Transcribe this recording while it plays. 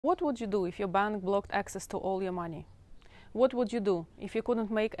What would you do if your bank blocked access to all your money? What would you do if you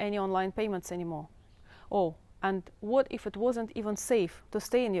couldn't make any online payments anymore? Oh, and what if it wasn't even safe to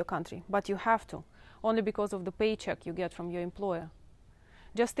stay in your country, but you have to, only because of the paycheck you get from your employer?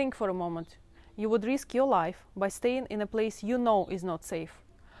 Just think for a moment. You would risk your life by staying in a place you know is not safe,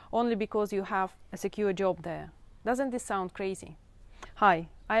 only because you have a secure job there. Doesn't this sound crazy? Hi,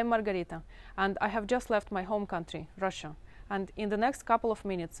 I am Margarita, and I have just left my home country, Russia. And in the next couple of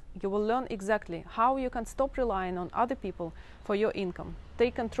minutes, you will learn exactly how you can stop relying on other people for your income,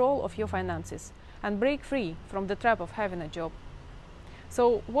 take control of your finances, and break free from the trap of having a job.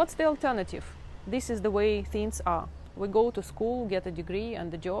 So what's the alternative? This is the way things are. We go to school, get a degree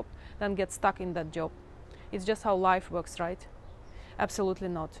and a job, then get stuck in that job. It's just how life works, right? Absolutely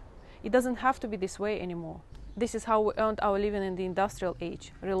not. It doesn't have to be this way anymore. This is how we earned our living in the industrial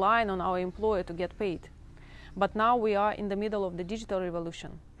age, relying on our employer to get paid. But now we are in the middle of the digital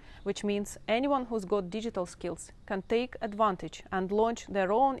revolution, which means anyone who's got digital skills can take advantage and launch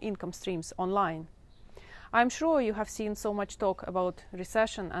their own income streams online. I'm sure you have seen so much talk about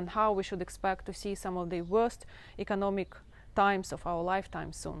recession and how we should expect to see some of the worst economic times of our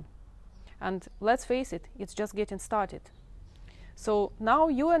lifetime soon. And let's face it, it's just getting started. So now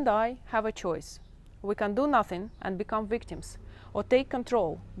you and I have a choice. We can do nothing and become victims, or take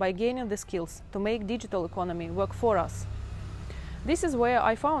control by gaining the skills to make digital economy work for us. This is where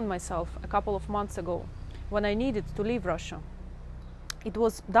I found myself a couple of months ago, when I needed to leave Russia. It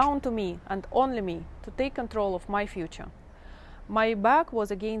was down to me and only me to take control of my future. My back was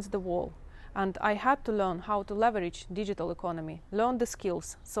against the wall, and I had to learn how to leverage digital economy, learn the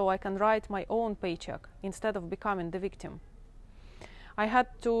skills so I can write my own paycheck instead of becoming the victim. I had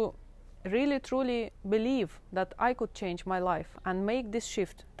to really truly believe that I could change my life and make this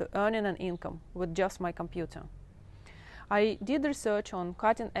shift to earning an income with just my computer. I did research on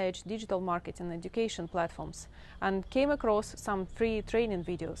cutting-edge digital marketing education platforms and came across some free training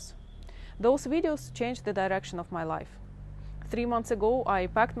videos. Those videos changed the direction of my life. 3 months ago, I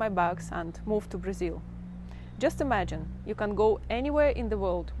packed my bags and moved to Brazil. Just imagine, you can go anywhere in the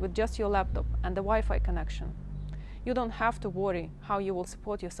world with just your laptop and a Wi-Fi connection. You don't have to worry how you will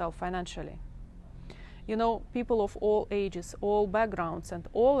support yourself financially. You know, people of all ages, all backgrounds, and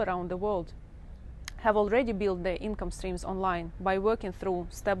all around the world have already built their income streams online by working through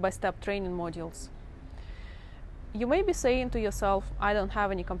step-by-step training modules. You may be saying to yourself, I don't have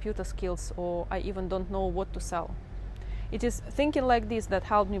any computer skills, or I even don't know what to sell. It is thinking like this that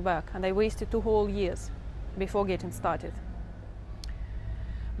held me back, and I wasted 2 whole years before getting started.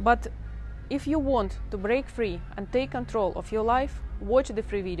 But if you want to break free and take control of your life, watch the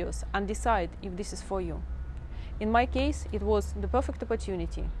free videos and decide if this is for you. In my case, it was the perfect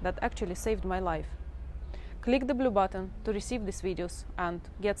opportunity that actually saved my life. Click the blue button to receive these videos and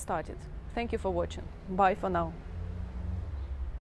get started. Thank you for watching. Bye for now.